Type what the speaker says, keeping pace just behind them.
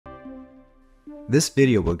This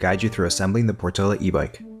video will guide you through assembling the Portola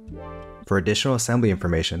e-bike. For additional assembly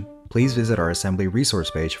information, please visit our assembly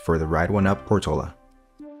resource page for the Ride1Up Portola.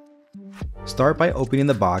 Start by opening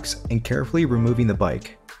the box and carefully removing the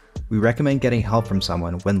bike. We recommend getting help from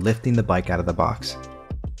someone when lifting the bike out of the box.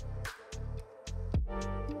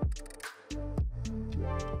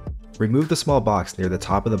 Remove the small box near the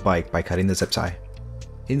top of the bike by cutting the zip tie.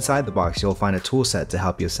 Inside the box, you'll find a tool set to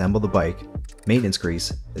help you assemble the bike, maintenance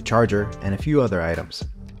grease, the charger, and a few other items.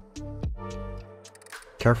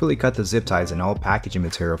 Carefully cut the zip ties and all packaging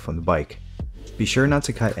material from the bike. Be sure not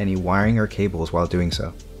to cut any wiring or cables while doing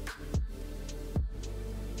so.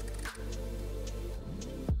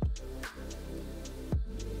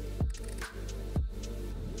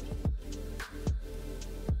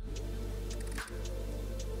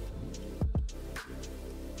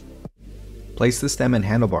 Place the stem and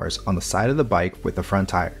handlebars on the side of the bike with the front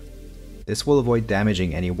tire. This will avoid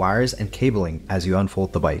damaging any wires and cabling as you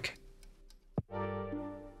unfold the bike.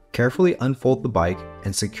 Carefully unfold the bike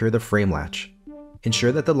and secure the frame latch.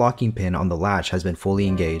 Ensure that the locking pin on the latch has been fully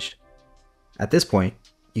engaged. At this point,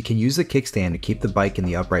 you can use the kickstand to keep the bike in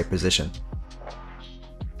the upright position.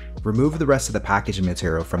 Remove the rest of the packaging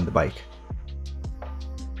material from the bike.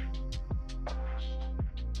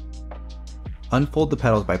 Unfold the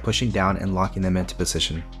pedals by pushing down and locking them into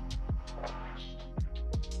position.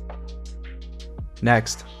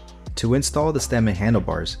 Next, to install the stem and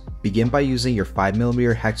handlebars, begin by using your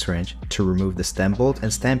 5mm hex wrench to remove the stem bolt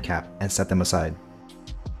and stem cap and set them aside.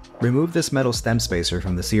 Remove this metal stem spacer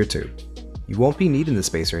from the sear tube. You won't be needing the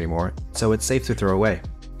spacer anymore, so it's safe to throw away.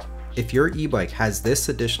 If your e-bike has this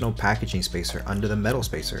additional packaging spacer under the metal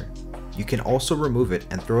spacer, you can also remove it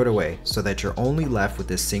and throw it away so that you're only left with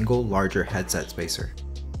this single larger headset spacer.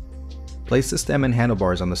 Place the stem and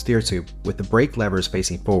handlebars on the steer tube with the brake levers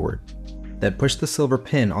facing forward. Then push the silver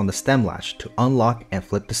pin on the stem latch to unlock and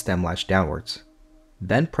flip the stem latch downwards.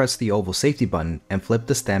 Then press the oval safety button and flip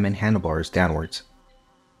the stem and handlebars downwards.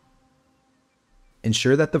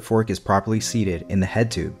 Ensure that the fork is properly seated in the head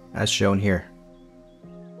tube as shown here.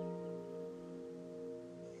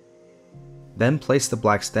 Then place the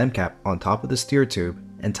black stem cap on top of the steer tube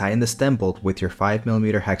and tighten the stem bolt with your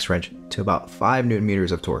 5mm hex wrench to about 5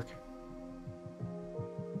 Nm of torque.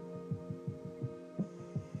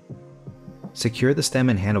 Secure the stem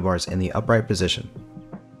and handlebars in the upright position.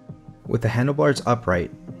 With the handlebars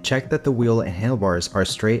upright, check that the wheel and handlebars are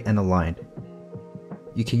straight and aligned.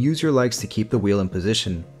 You can use your legs to keep the wheel in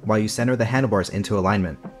position while you center the handlebars into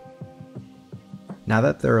alignment. Now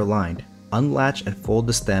that they're aligned, unlatch and fold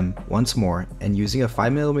the stem once more and using a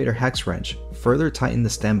 5mm hex wrench, further tighten the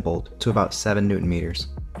stem bolt to about 7 Nm.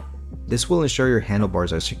 This will ensure your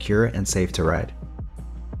handlebars are secure and safe to ride.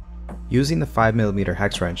 Using the 5mm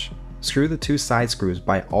hex wrench, screw the two side screws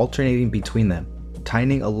by alternating between them,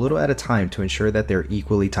 tightening a little at a time to ensure that they're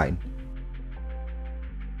equally tightened.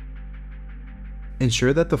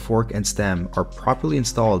 Ensure that the fork and stem are properly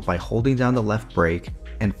installed by holding down the left brake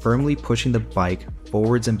and firmly pushing the bike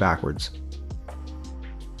forwards and backwards.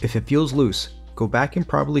 If it feels loose, go back and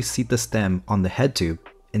properly seat the stem on the head tube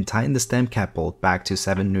and tighten the stem cap bolt back to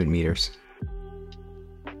 7 Nm.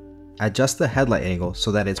 Adjust the headlight angle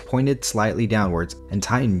so that it's pointed slightly downwards and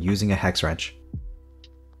tighten using a hex wrench.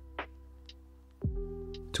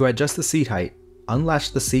 To adjust the seat height,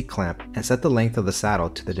 unlatch the seat clamp and set the length of the saddle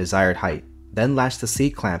to the desired height, then latch the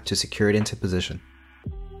seat clamp to secure it into position.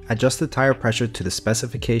 Adjust the tire pressure to the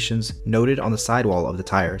specifications noted on the sidewall of the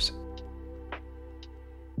tires.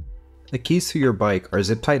 The keys to your bike are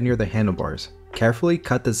zip tied near the handlebars. Carefully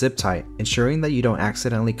cut the zip tie, ensuring that you don't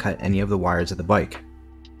accidentally cut any of the wires of the bike.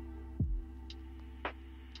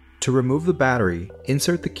 To remove the battery,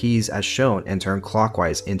 insert the keys as shown and turn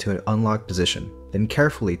clockwise into an unlocked position. Then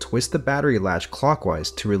carefully twist the battery latch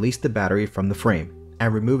clockwise to release the battery from the frame,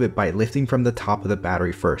 and remove it by lifting from the top of the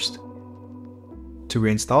battery first. To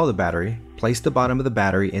reinstall the battery, place the bottom of the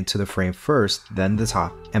battery into the frame first, then the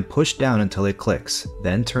top, and push down until it clicks,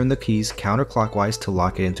 then turn the keys counterclockwise to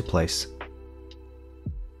lock it into place.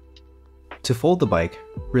 To fold the bike,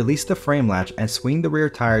 release the frame latch and swing the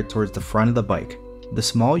rear tire towards the front of the bike. The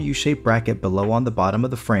small U-shaped bracket below on the bottom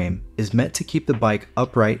of the frame is meant to keep the bike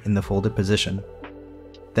upright in the folded position.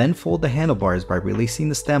 Then fold the handlebars by releasing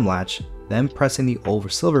the stem latch, then pressing the oval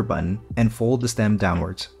silver button and fold the stem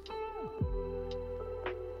downwards.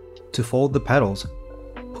 To fold the pedals,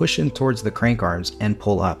 push in towards the crank arms and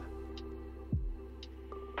pull up.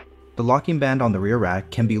 The locking band on the rear rack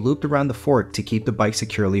can be looped around the fork to keep the bike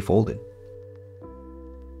securely folded.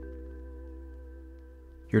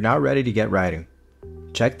 You're now ready to get riding.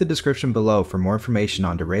 Check the description below for more information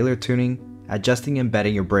on derailleur tuning, adjusting and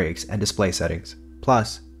bedding your brakes, and display settings.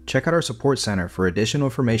 Plus, check out our support center for additional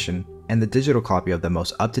information and the digital copy of the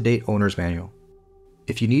most up-to-date owner's manual.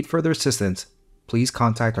 If you need further assistance, please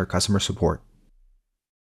contact our customer support.